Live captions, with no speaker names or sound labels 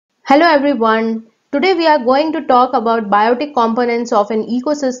Hello everyone. Today we are going to talk about biotic components of an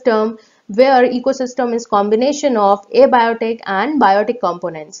ecosystem where ecosystem is combination of abiotic and biotic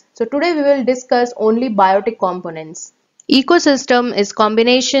components. So today we will discuss only biotic components. Ecosystem is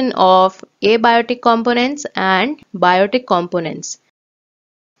combination of abiotic components and biotic components.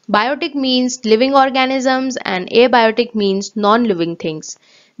 Biotic means living organisms and abiotic means non-living things.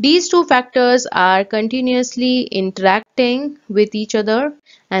 These two factors are continuously interacting with each other,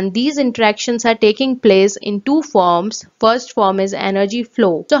 and these interactions are taking place in two forms. First form is energy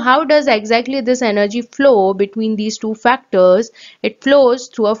flow. So how does exactly this energy flow between these two factors? It flows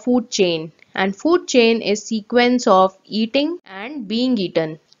through a food chain, and food chain is sequence of eating and being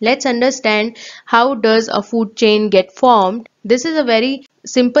eaten. Let's understand how does a food chain get formed. This is a very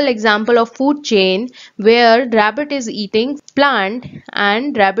simple example of food chain where rabbit is eating plant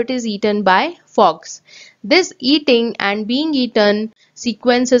and rabbit is eaten by fox. This eating and being eaten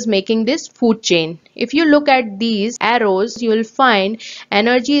sequence is making this food chain. If you look at these arrows, you will find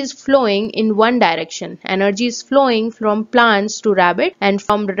energy is flowing in one direction. Energy is flowing from plants to rabbit and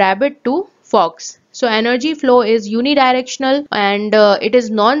from rabbit to fox. So energy flow is unidirectional and it is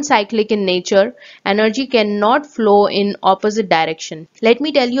non-cyclic in nature. Energy cannot flow in opposite direction. Let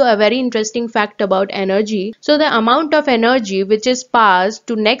me tell you a very interesting fact about energy. So the amount of energy which is passed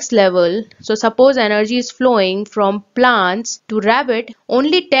to next level, so suppose energy is flowing from plants to rabbit,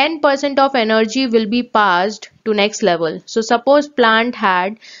 only 10% of energy will be passed to next level. So suppose plant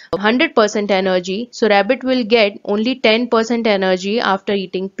had 100% energy, so rabbit will get only 10% energy after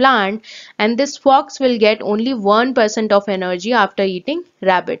eating plant, and this fox will get only 1% of energy after eating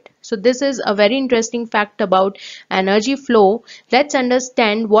rabbit. So this is a very interesting fact about energy flow. Let's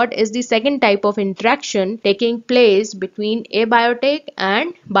understand what is the second type of interaction taking place between abiotic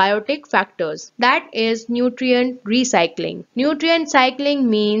and biotic factors. That is nutrient recycling. Nutrient cycling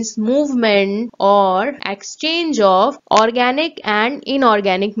means movement or exchange of organic and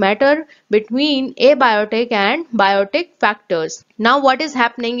inorganic matter between abiotic and biotic factors. Now what is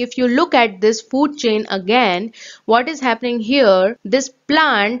happening if you look at this food chain again? What is happening here? This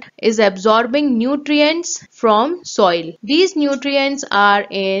plant is absorbing nutrients from soil. These nutrients are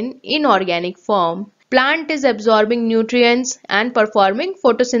in inorganic form. Plant is absorbing nutrients and performing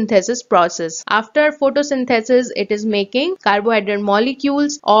photosynthesis process. After photosynthesis, it is making carbohydrate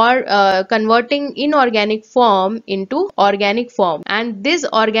molecules or converting inorganic form into organic form, and this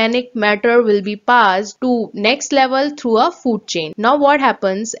organic matter will be passed to next level through a food chain. Now what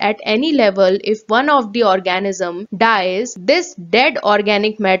happens at any level? If one of the organism dies, this dead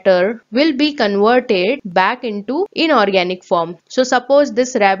organic matter will be converted back into inorganic form. So suppose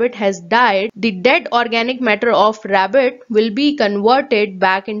this rabbit has died, the dead organic matter of rabbit will be converted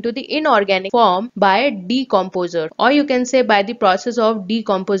back into the inorganic form by a decomposer, or you can say by the process of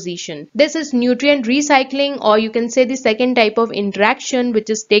decomposition. This is nutrient recycling, or you can say the second type of interaction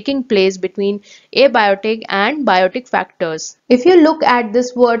which is taking place between abiotic and biotic factors. If you look at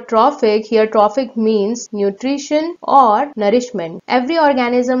this word trophic, here trophic means nutrition or nourishment. Every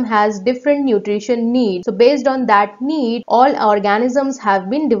organism has different nutrition needs. So based on that need, all organisms have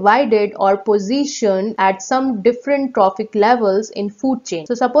been divided or positioned at some different trophic levels in food chain.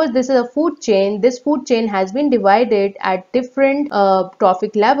 So suppose this is a food chain. This food chain has been divided at different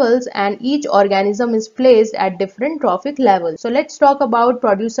trophic levels, and each organism is placed at different trophic levels. So let's talk about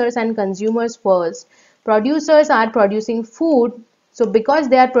producers and consumers first. Producers are producing food. So because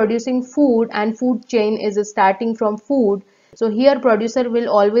they are producing food and food chain is starting from food, so here producer will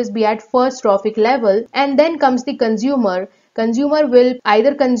always be at first trophic level, and then comes the consumer. Consumer will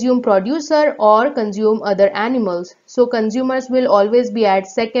either consume producer or consume other animals. So consumers will always be at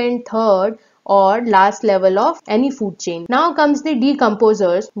second, third or last level of any food chain. Now comes the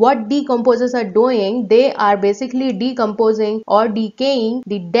decomposers. What decomposers are doing? They are basically decomposing or decaying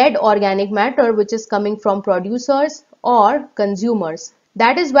the dead organic matter which is coming from producers or consumers.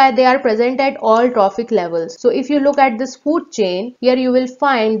 That is why they are present at all trophic levels. So if you look at this food chain, here you will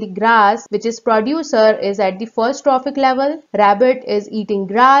find the grass, which is producer, is at the first trophic level. Rabbit is eating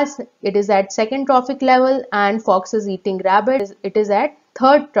grass, it is at second trophic level, and fox is eating rabbit, it is at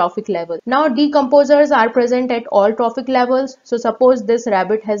third trophic level. Now decomposers are present at all trophic levels. So suppose this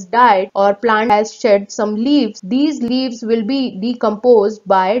rabbit has died or plant has shed some leaves. These leaves will be decomposed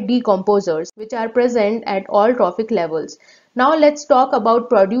by decomposers which are present at all trophic levels. Now let's talk about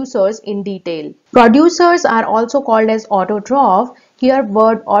producers in detail. Producers are also called as autotroph. Here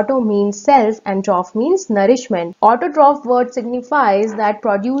word auto means self and troph means nourishment. Autotroph word signifies that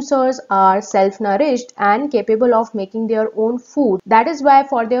producers are self-nourished and capable of making their own food. That is why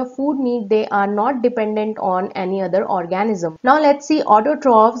for their food need they are not dependent on any other organism. Now let's see,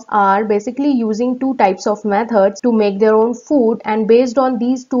 autotrophs are basically using two types of methods to make their own food, and based on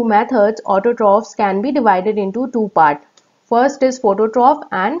these two methods autotrophs can be divided into two parts. First is phototroph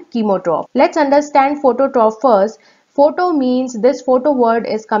and chemotroph. Let's understand phototroph first. Photo means, this photo word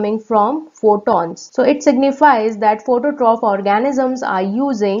is coming from photons. So it signifies that phototroph organisms are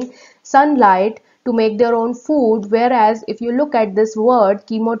using sunlight to make their own food, whereas if you look at this word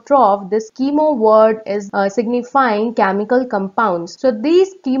chemotroph, this chemo word is signifying chemical compounds. So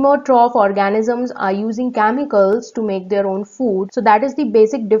these chemotroph organisms are using chemicals to make their own food. So that is the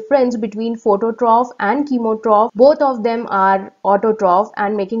basic difference between phototroph and chemotroph. Both of them are autotroph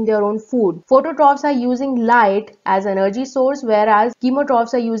and making their own food. Phototrophs are using light as energy source, whereas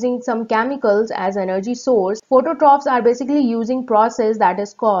chemotrophs are using some chemicals as energy source. Phototrophs are basically using process that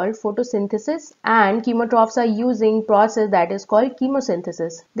is called photosynthesis, and chemotrophs are using process that is called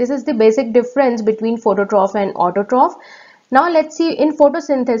chemosynthesis. This is the basic difference between phototroph and autotroph. Now let's see, in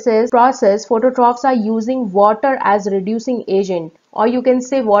photosynthesis process, phototrophs are using water as reducing agent, or you can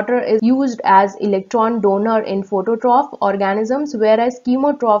say water is used as electron donor in phototroph organisms, whereas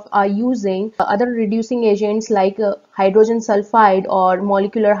chemotrophs are using other reducing agents like hydrogen sulfide or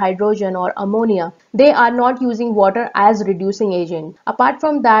molecular hydrogen or ammonia. They are not using water as reducing agent. Apart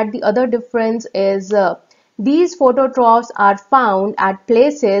from that, the other difference is these phototrophs are found at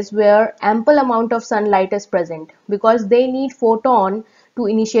places where ample amount of sunlight is present, because they need photon to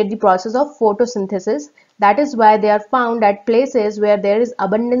initiate the process of photosynthesis. That is why they are found at places where there is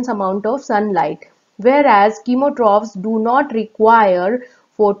abundance amount of sunlight, whereas chemotrophs do not require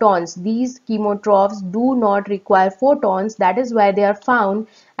photons. These chemotrophs do not require photons. That is why they are found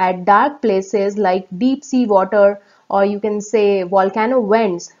at dark places like deep sea water, or you can say volcano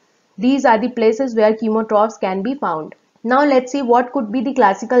vents. These are the places where chemotrophs can be found. Now let's see what could be the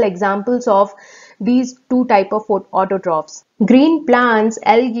classical examples of these two type of autotrophs. Green plants,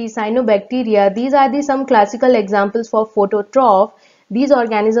 algae, cyanobacteria, these are the some classical examples for phototroph. These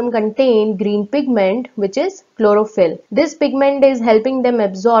organisms contain green pigment, which is chlorophyll. This pigment is helping them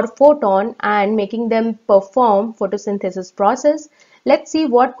absorb photon and making them perform photosynthesis process. Let's see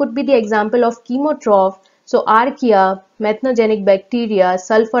what could be the example of chemotroph. So archaea, methanogenic bacteria,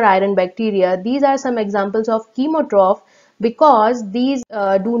 sulfur iron bacteria, these are some examples of chemotroph, because these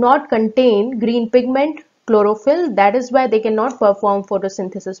do not contain green pigment, chlorophyll. That is why they cannot perform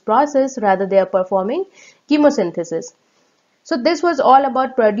photosynthesis process, rather they are performing chemosynthesis. So this was all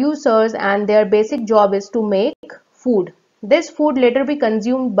about producers, and their basic job is to make food. This food later be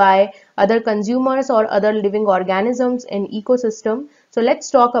consumed by other consumers or other living organisms in ecosystem. So let's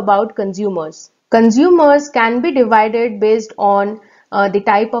talk about consumers. Consumers can be divided based on the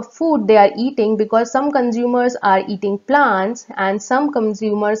type of food they are eating, because some consumers are eating plants and some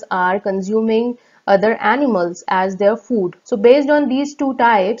consumers are consuming other animals as their food. So based on these two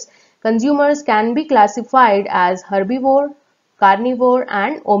types, consumers can be classified as herbivore, carnivore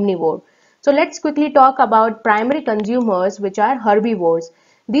and omnivore. So let's quickly talk about primary consumers, which are herbivores.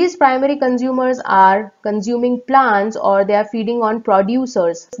 These primary consumers are consuming plants, or they are feeding on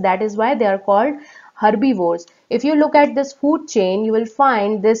producers. That is why they are called herbivores. If you look at this food chain, you will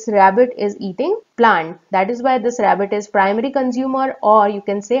find this rabbit is eating plant. That is why this rabbit is primary consumer, or you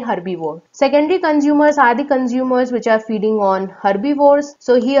can say herbivore. Secondary consumers are the consumers which are feeding on herbivores.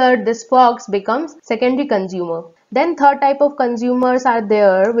 So here this fox becomes secondary consumer. Then third type of consumers are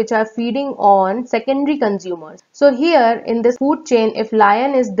there which are feeding on secondary consumers. So here in this food chain, if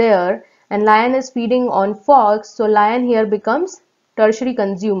lion is there and lion is feeding on fox, so lion here becomes tertiary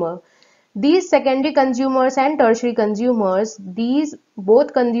consumer. These secondary consumers and tertiary consumers, these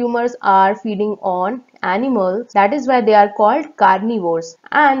both consumers are feeding on animals. That is why they are called carnivores.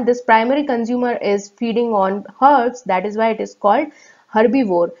 And this primary consumer is feeding on herbs. That is why it is called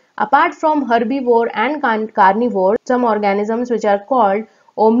herbivore. Apart from herbivore and carnivore, some organisms which are called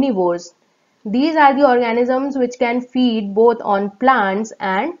omnivores. These are the organisms which can feed both on plants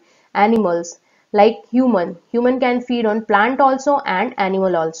and animals, like human. Human can feed on plant also and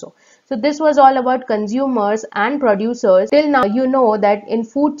animal also. So this was all about consumers and producers. Till now you know that in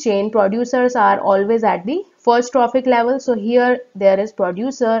food chain, producers are always at the first trophic level. So here there is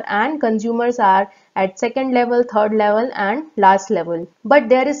producer and consumers are at second level, third level and last level. But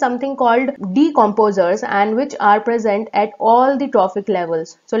there is something called decomposers and which are present at all the trophic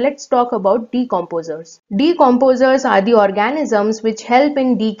levels. So let's talk about decomposers. Decomposers are the organisms which help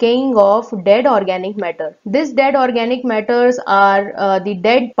in decaying of dead organic matter. These dead organic matters are the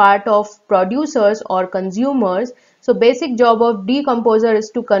dead part of producers or consumers. So basic job of decomposer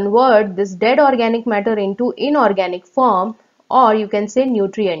is to convert this dead organic matter into inorganic form, or you can say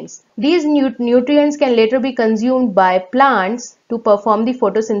nutrients. These nutrients can later be consumed by plants to perform the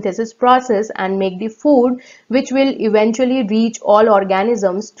photosynthesis process and make the food which will eventually reach all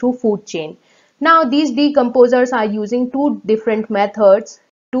organisms through food chain. Now these decomposers are using two different methods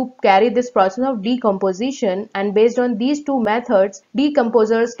to carry this process of decomposition, and based on these two methods,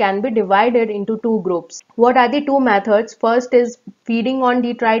 decomposers can be divided into two groups. What are the two methods? First is feeding on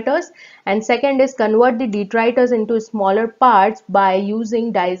detritus and second is convert the detritus into smaller parts by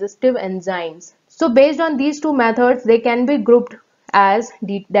using digestive enzymes. So based on these two methods, they can be grouped as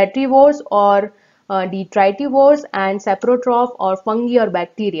detrivores or detritivores and saprotroph or fungi or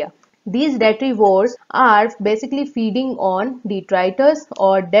bacteria. These detrivores are basically feeding on detritus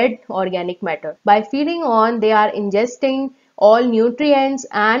or dead organic matter. By feeding on, they are ingesting all nutrients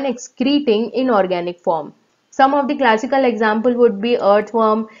and excreting inorganic form. Some of the classical example would be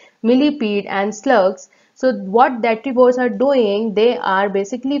earthworm, millipede and slugs. So what detrivores are doing, they are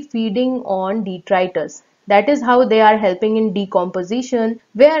basically feeding on detritus. That is how they are helping in decomposition,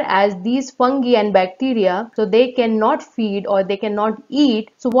 whereas these fungi and bacteria, so they cannot feed or they cannot eat.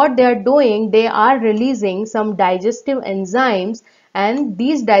 So what they are doing, they are releasing some digestive enzymes, and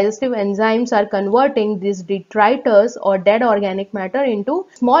these digestive enzymes are converting this detritus or dead organic matter into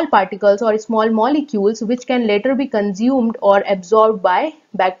small particles or small molecules which can later be consumed or absorbed by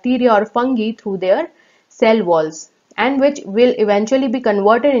bacteria or fungi through their cell walls, and which will eventually be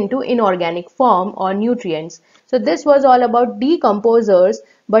converted into inorganic form or nutrients. So this was all about decomposers,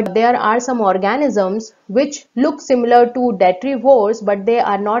 but there are some organisms which look similar to detrivores, but they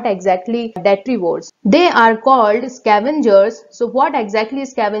are not exactly detrivores. They are called scavengers. So what exactly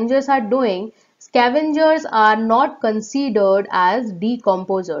scavengers are doing? Scavengers are not considered as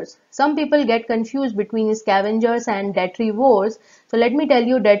decomposers. Some people get confused between scavengers and detrivores. So let me tell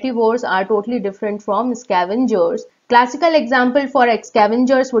you, detrivores are totally different from scavengers. Classical example for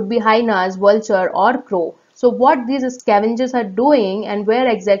scavengers would be hyenas, vulture or crow. So what these scavengers are doing and where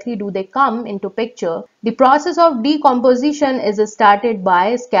exactly do they come into picture? The process of decomposition is started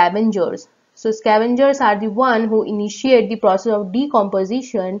by scavengers. So scavengers are the one who initiate the process of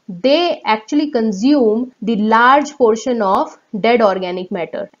decomposition. They actually consume the large portion of dead organic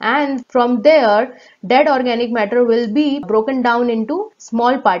matter, and from there dead organic matter will be broken down into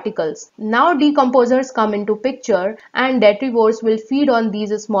small particles. Now decomposers come into picture and detrivores will feed on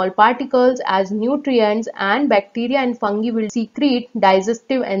these small particles as nutrients, and bacteria and fungi will secrete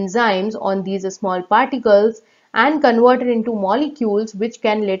digestive enzymes on these small particles and converted into molecules which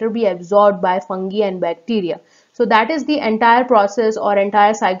can later be absorbed by fungi and bacteria. So that is the entire process or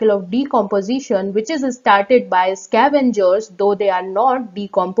entire cycle of decomposition, which is started by scavengers, though they are not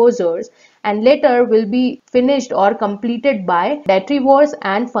decomposers, and later will be finished or completed by detrivores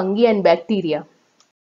and fungi and bacteria.